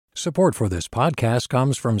Support for this podcast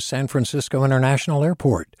comes from San Francisco International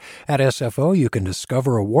Airport. At SFO, you can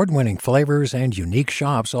discover award-winning flavors and unique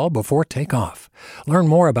shops all before takeoff. Learn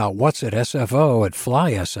more about what's at SFO at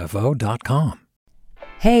flysfo.com.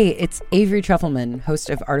 Hey, it's Avery Trufelman,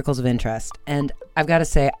 host of Articles of Interest, and I've got to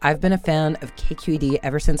say, I've been a fan of KQED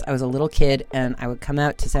ever since I was a little kid, and I would come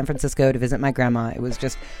out to San Francisco to visit my grandma. It was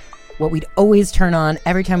just what we'd always turn on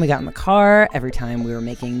every time we got in the car, every time we were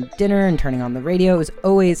making dinner and turning on the radio. It was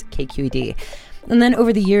always KQED. And then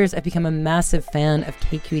over the years, I've become a massive fan of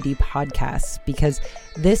KQED podcasts because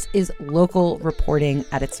this is local reporting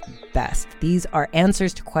at its best. These are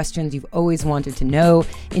answers to questions you've always wanted to know,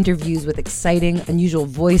 interviews with exciting, unusual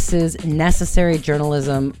voices, necessary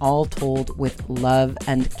journalism, all told with love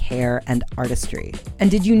and care and artistry. And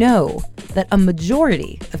did you know that a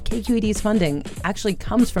majority of KQED's funding actually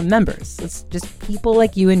comes from members? It's just people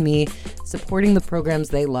like you and me supporting the programs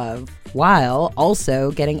they love, while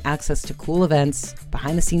also getting access to cool events,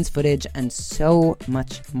 behind-the-scenes footage, and so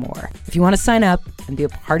much more. If you want to sign up and be a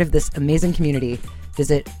part of this amazing community,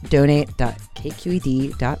 visit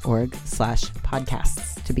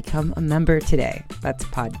donate.kqed.org/podcasts to become a member today. That's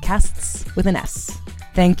podcasts with an S.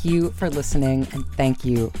 Thank you for listening, and thank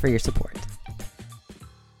you for your support.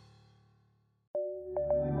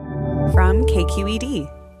 From KQED.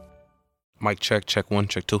 Mic check, check 1,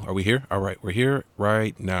 check 2. Are we here? All right, we're here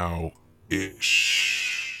right now-ish.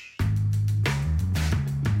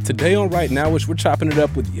 Today on Right Now-ish, we're chopping it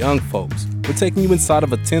up with young folks. We're taking you inside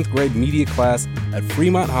of a 10th grade media class at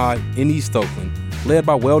Fremont High in East Oakland, led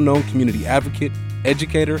by well-known community advocate,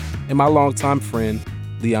 educator, and my longtime friend,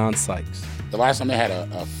 Leon Sykes. The last time they had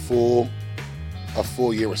a full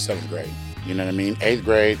year was 7th grade. You know what I mean? 8th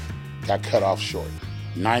grade got cut off short.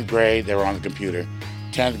 9th grade, they were on the computer.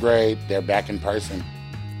 10th grade, they're back in person.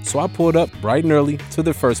 So I pulled up bright and early to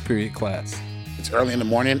the first period class. It's early in the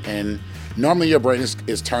morning, and normally your brain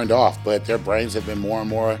is turned off, but their brains have been more and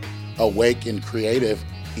more awake and creative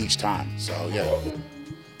each time. So, yeah.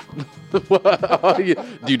 Do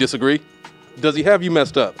you disagree? Does he have you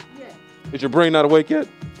messed up? Yeah. Is your brain not awake yet?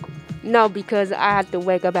 No, because I have to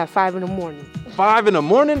wake up at 5 in the morning. 5 in the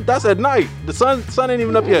morning? That's at night. The sun ain't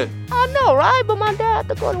even up yet. I know, right? But my dad had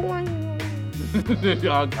to go to work.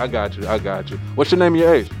 I got you. What's your name and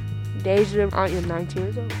your age? Deja, I am 19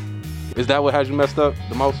 years old. Is that what has you messed up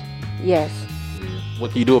the most? Yes.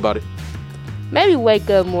 What can you do about it? Maybe wake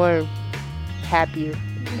up more happier,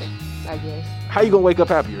 I guess. How you gonna wake up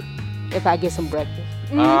happier? If I get some breakfast.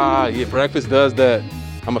 Yeah, breakfast does that.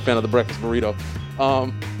 I'm a fan of the breakfast burrito.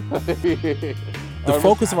 The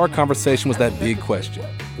focus of our conversation was that big question.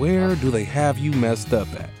 Where do they have you messed up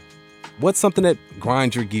at? What's something that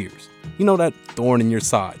grinds your gears? You know, that thorn in your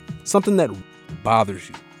side. Something that bothers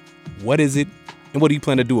you. What is it, and what do you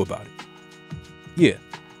plan to do about it? Yeah,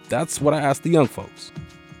 that's what I asked the young folks.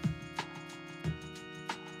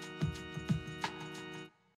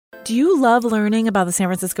 Do you love learning about the San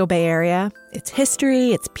Francisco Bay Area? Its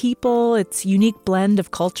history, its people, its unique blend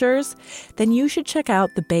of cultures? Then you should check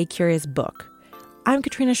out the Bay Curious book. I'm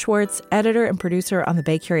Katrina Schwartz, editor and producer on the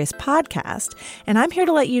Bay Curious podcast, and I'm here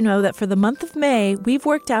to let you know that for the month of May, we've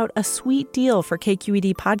worked out a sweet deal for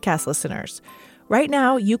KQED podcast listeners. Right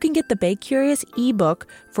now, you can get the Bay Curious ebook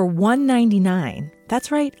for $1.99.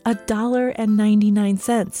 That's right,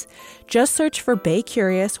 $1.99. Just search for Bay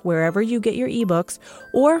Curious wherever you get your ebooks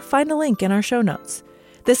or find a link in our show notes.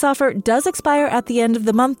 This offer does expire at the end of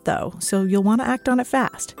the month, though, so you'll want to act on it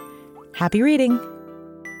fast. Happy reading!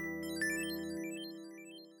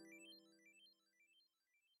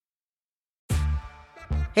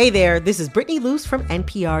 Hey there, this is Brittany Luce from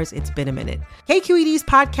NPR's It's Been a Minute. KQED's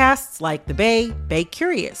podcasts like The Bay, Bay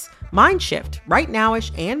Curious, Mind Shift, Right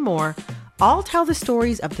Now-ish, and more all tell the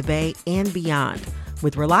stories of the Bay and beyond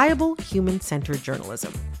with reliable, human-centered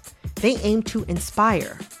journalism. They aim to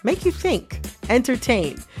inspire, make you think,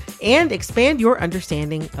 entertain, and expand your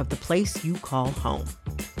understanding of the place you call home.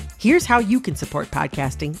 Here's how you can support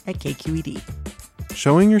podcasting at KQED.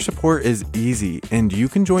 Showing your support is easy, and you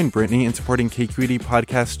can join Brittany in supporting KQED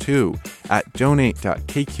Podcast too at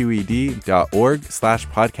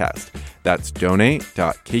donate.kqed.org/podcast. That's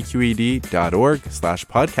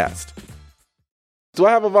donate.kqed.org/podcast. Do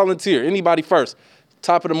I have a volunteer? Anybody first?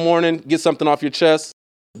 Top of the morning, get something off your chest.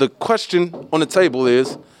 The question on the table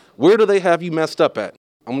is, where do they have you messed up at?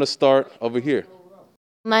 I'm going to start over here.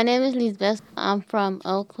 My name is Lisbeth. I'm from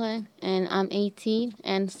Oakland, and I'm 18.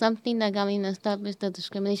 And something that got me messed up is the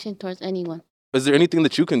discrimination towards anyone. Is there anything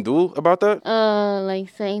that you can do about that? Like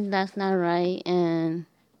saying that's not right and,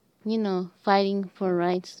 fighting for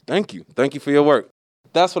rights. Thank you. Thank you for your work.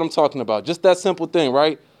 That's what I'm talking about. Just that simple thing,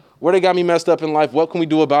 right? Where they got me messed up in life, what can we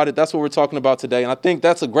do about it? That's what we're talking about today. And I think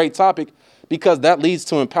that's a great topic because that leads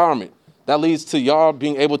to empowerment. That leads to y'all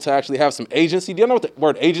being able to actually have some agency. Do you know what the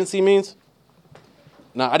word agency means?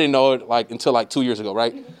 No, I didn't know it until 2 years ago,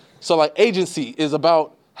 right? So agency is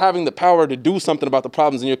about having the power to do something about the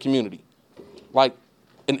problems in your community. Like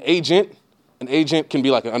an agent can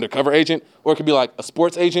be like an undercover agent, or it could be like a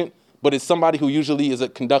sports agent, but it's somebody who usually is a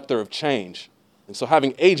conductor of change. And so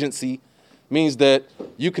having agency means that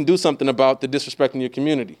you can do something about the disrespect in your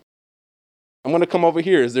community. I'm going to come over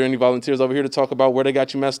here. Is there any volunteers over here to talk about where they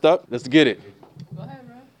got you messed up? Let's get it. Go ahead,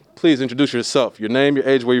 bro. Please introduce yourself. Your name, your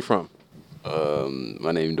age, where you from?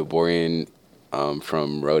 My name is Devorian. I'm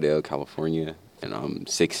from Rodale, California, and I'm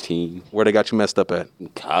 16. Where they got you messed up at?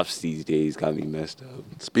 Cops these days got me messed up.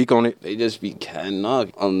 Speak on it. They just be catting up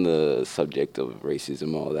on the subject of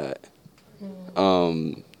racism, all that.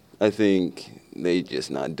 I think they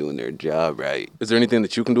just not doing their job right. Is there anything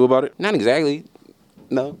that you can do about it? Not exactly.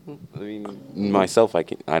 No. I mean, myself,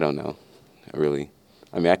 I don't know, really.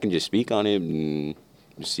 I mean, I can just speak on it and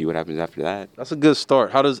just see what happens after that. That's a good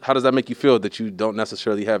start. How does that make you feel that you don't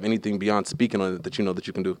necessarily have anything beyond speaking on it that you know that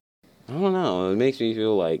you can do? I don't know. It makes me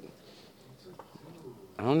feel like,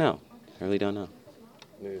 I don't know. I really don't know.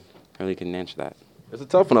 Yeah. I really couldn't answer that. It's a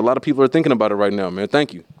tough one. A lot of people are thinking about it right now, man.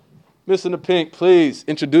 Thank you. Miss in the pink, please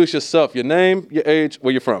introduce yourself. Your name, your age,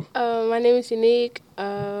 where you're from. My name is Unique.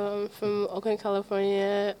 From Oakland,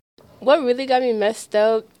 California. What really got me messed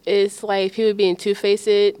up is people being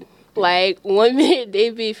two-faced. One minute they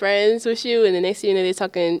be friends with you, and the next thing you know, they're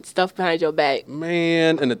talking stuff behind your back.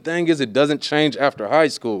 Man, and the thing is, it doesn't change after high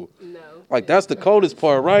school. No. That's the coldest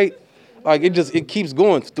part, right? It keeps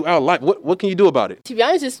going throughout life. What can you do about it? To be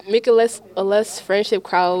honest, just make a less friendship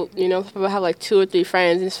crowd. People have 2 or 3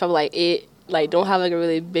 friends and stuff like it. Don't have a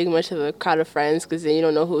really big much of a crowd of friends because then you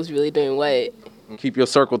don't know who's really doing what. Keep your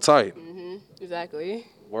circle tight. Mm-hmm. Exactly.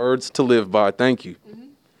 Words to live by. Thank you. Mm-hmm.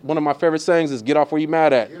 One of my favorite sayings is "Get off where you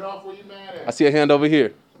mad at." Get off where you mad at. I see a hand over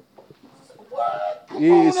here. What?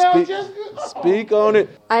 Yeah, speak on it.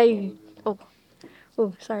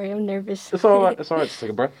 Oh, sorry, I'm nervous. It's all right. It's all right. Just take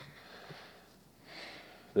a breath.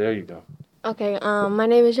 There you go. Okay, my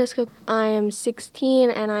name is Jessica. I am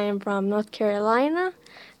 16 and I am from North Carolina.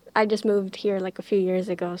 I just moved here a few years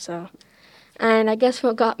ago, so. And I guess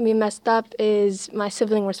what got me messed up is my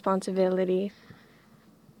sibling responsibility.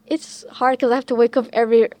 It's hard because I have to wake up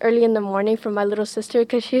early in the morning for my little sister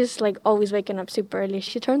because she's always waking up super early.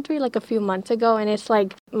 She turned 3 a few months ago, and it's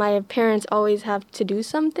my parents always have to do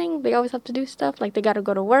something. They always have to do stuff. They got to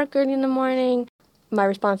go to work early in the morning. My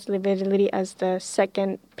responsibility as the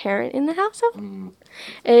second parent in the household.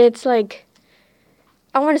 It's I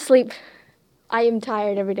want to sleep. I am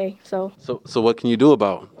tired every day, so. So what can you do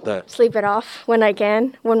about that? Sleep it off when I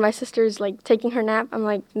can. When my sister's taking her nap,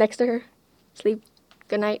 I'm next to her. Sleep.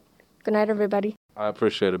 Good night. Good night, everybody. I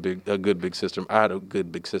appreciate a good big sister. I had a good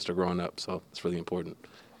big sister growing up, so it's really important.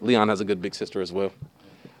 Leon has a good big sister as well.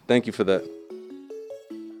 Thank you for that.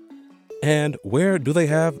 And where do they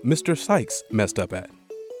have Mr. Sykes messed up at?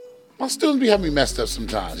 My students be having me messed up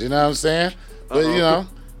sometimes, you know what I'm saying? But,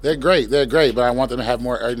 they're great, but I want them to have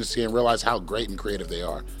more urgency and realize how great and creative they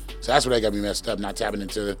are. So that's where they got me messed up, not tapping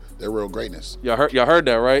into their real greatness. Y'all heard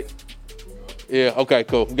that, right? Yeah, okay,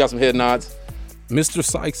 cool. We got some head nods. Mr.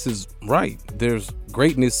 Sykes is right. There's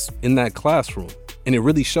greatness in that classroom, and it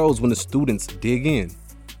really shows when the students dig in.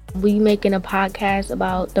 We making a podcast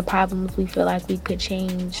about the problems we feel like we could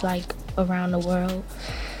change around the world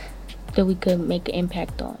that we could make an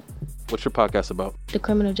impact on. What's your podcast about? The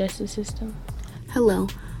criminal justice system. Hello,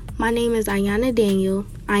 my name is Ayana Daniel.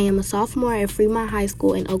 I am a sophomore at Fremont High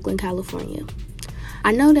School in Oakland, California.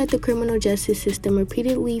 I know that the criminal justice system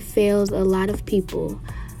repeatedly fails a lot of people.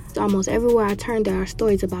 Almost everywhere I turn, there are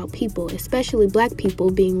stories about people, especially Black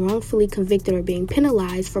people, being wrongfully convicted or being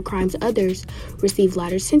penalized for crimes others receive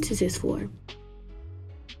lighter sentences for.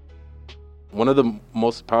 One of the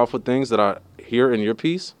most powerful things that I hear in your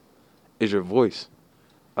piece is your voice.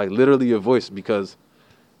 Literally your voice, because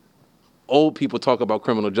old people talk about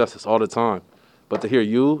criminal justice all the time. But to hear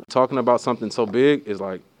you talking about something so big is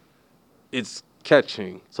it's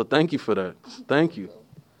catching. So thank you for that. Thank you.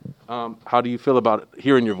 How do you feel about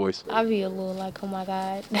hearing your voice? I be a little oh my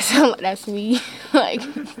God, that's me.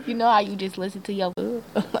 You know how you just listen to your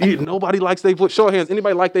Nobody likes their voice. Show of hands.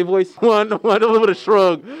 Anybody like their voice? One with a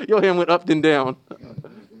shrug. Your hand went up and down.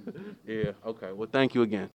 Yeah, okay. Well, thank you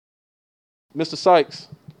again. Mr. Sykes,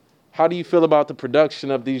 how do you feel about the production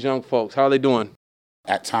of these young folks? How are they doing?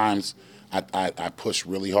 At times, I push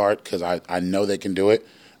really hard because I know they can do it.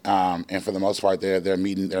 And for the most part, they're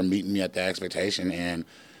meeting me at the expectation, and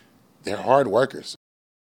they're hard workers.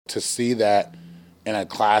 To see that in a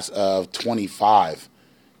class of 25,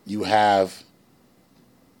 you have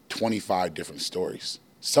 25 different stories.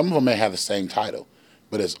 Some of them may have the same title,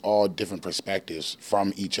 but it's all different perspectives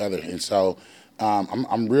from each other. And so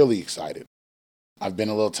I'm really excited. I've been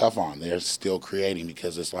a little tough on. They're still creating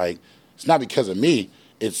because it's like, it's not because of me.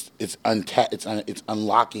 It's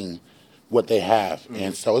unlocking what they have. Mm-hmm.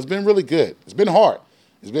 And so it's been really good. It's been hard.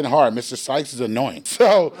 Mr. Sykes is annoying.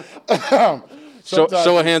 So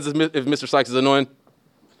show of hands if Mr. Sykes is annoying.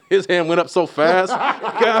 His hand went up so fast.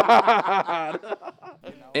 God.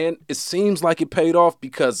 And it seems like it paid off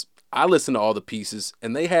because I listened to all the pieces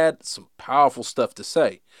and they had some powerful stuff to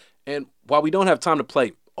say. And while we don't have time to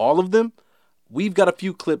play all of them, we've got a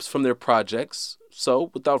few clips from their projects.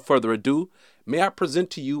 So without further ado, may I present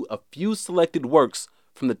to you a few selected works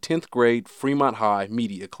from the 10th grade Fremont High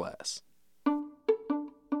media class.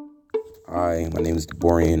 Hi, my name is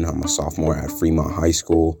Deborian. I'm a sophomore at Fremont High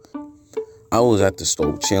School. I was at the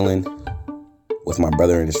stove chilling with my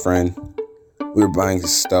brother and his friend. We were buying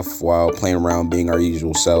stuff while playing around being our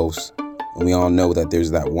usual selves. And we all know that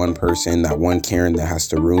there's that one person, that one Karen that has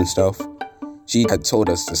to ruin stuff. She had told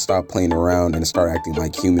us to stop playing around and start acting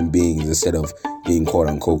like human beings instead of being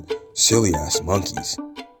quote-unquote silly-ass monkeys.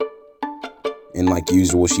 And like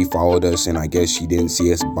usual, she followed us, and I guess she didn't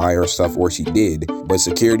see us buy our stuff, or she did. But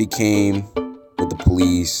security came with the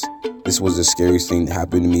police. This was the scariest thing that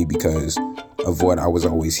happened to me because of what I was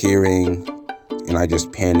always hearing, and I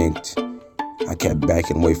just panicked. I kept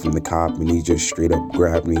backing away from the cop, and he just straight up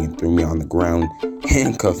grabbed me and threw me on the ground,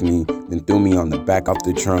 handcuffed me, then threw me on the back of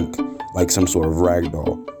the trunk like some sort of rag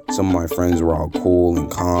doll. Some of my friends were all cool and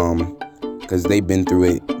calm because they've been through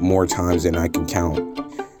it more times than I can count.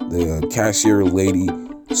 The cashier lady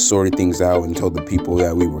sorted things out and told the people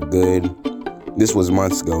that we were good. This was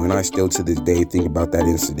months ago, and I still to this day think about that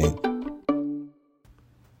incident.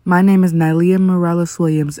 My name is Nylia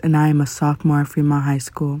Morales-Williams, and I am a sophomore at Fremont High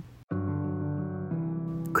School.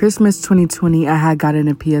 Christmas 2020, I had gotten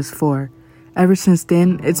a PS4. Ever since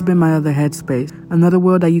then, it's been my other headspace, another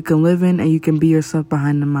world that you can live in and you can be yourself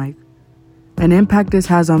behind the mic. An impact this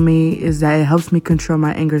has on me is that it helps me control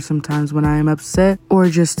my anger sometimes when I am upset or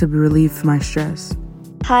just to relieve my stress.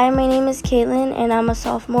 Hi, my name is Caitlin, and I'm a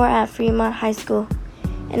sophomore at Fremont High School,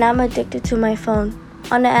 and I'm addicted to my phone.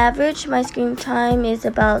 On the average, my screen time is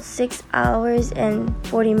about 6 hours and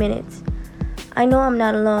 40 minutes. I know I'm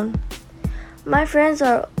not alone. My friends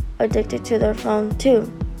are addicted to their phone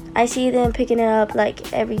too. I see them picking it up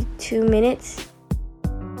like every 2 minutes.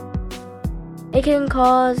 It can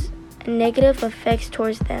cause negative effects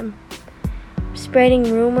towards them, spreading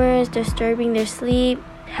rumors, disturbing their sleep,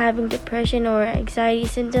 having depression or anxiety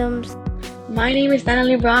symptoms. My name is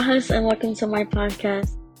Natalie Barajas, and welcome to my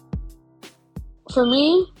podcast. For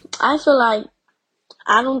me, I feel like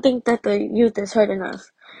I don't think that the youth is hurting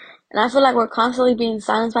us. And I feel like we're constantly being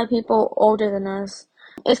silenced by people older than us.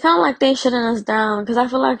 It's kind of like they shutting us down, because I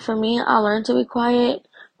feel like for me, I learned to be quiet,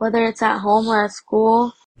 whether it's at home or at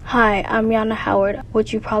school. Hi, I'm Yana Howard.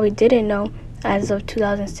 What you probably didn't know, as of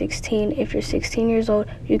 2016, if you're 16 years old,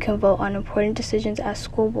 you can vote on important decisions at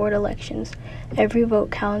school board elections. Every vote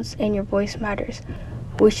counts and your voice matters.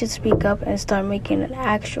 We should speak up and start making an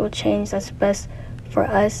actual change that's best for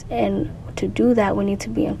us, and to do that, we need to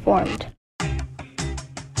be informed.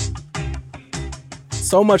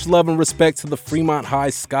 So much love and respect to the Fremont High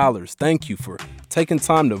Scholars. Thank you for taking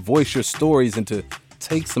time to voice your stories and to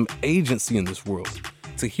take some agency in this world.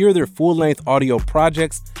 To hear their full-length audio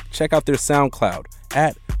projects, check out their SoundCloud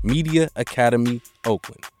at Media Academy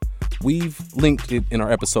Oakland. We've linked it in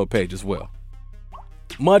our episode page as well.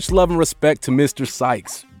 Much love and respect to Mr.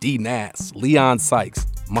 Sykes, D. Nass, Leon Sykes,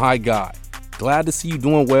 my guy. Glad to see you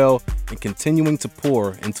doing well and continuing to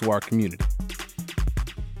pour into our community.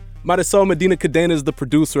 Marisol Medina Cadena is the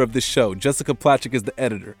producer of this show. Jessica Plachik is the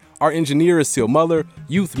editor. Our engineer is Seal Muller.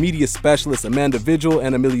 Youth media specialist Amanda Vigil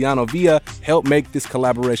and Emiliano Villa help make this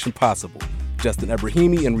collaboration possible. Justin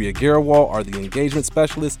Ebrahimi and Ria Garawal are the engagement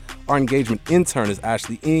specialists. Our engagement intern is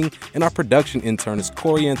Ashley Ng, and our production intern is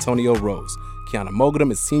Corey Antonio Rose. Kiana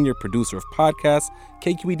Mogadam is senior producer of podcasts.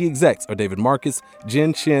 KQED execs are David Marcus,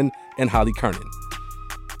 Jen Chin, and Holly Kernan.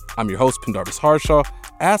 I'm your host, Pendarvis Harshaw,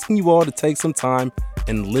 asking you all to take some time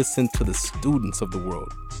and listen to the students of the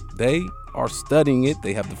world. They are studying it.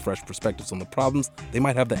 They have the fresh perspectives on the problems. They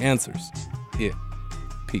might have the answers. Yeah.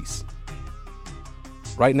 Peace.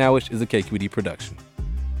 Right Nowish is a KQED production.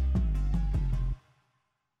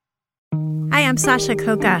 I Hi, I'm Sasha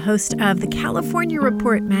Coca, host of the California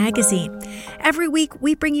Report magazine. Every week,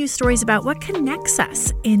 we bring you stories about what connects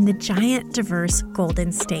us in the giant, diverse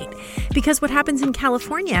Golden State. Because what happens in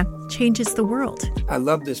California changes the world. I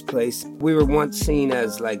love this place. We were once seen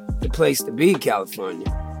as like the place to be, California.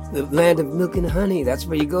 The land of milk and honey. That's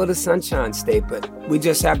where you go to Sunshine State, but we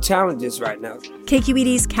just have challenges right now.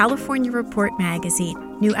 KQED's California Report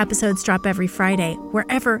magazine. New episodes drop every Friday,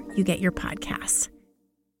 wherever you get your podcasts.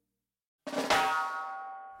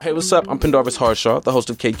 Hey, what's up? I'm Pendarvis Harshaw, the host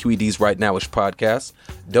of KQED's Right Nowish podcast.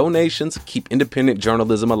 Donations keep independent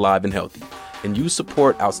journalism alive and healthy. And you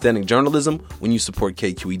support outstanding journalism when you support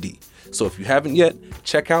KQED. So if you haven't yet,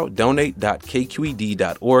 check out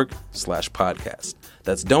donate.kqed.org/podcast.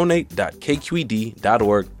 That's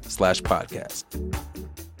donate.kqed.org/podcast.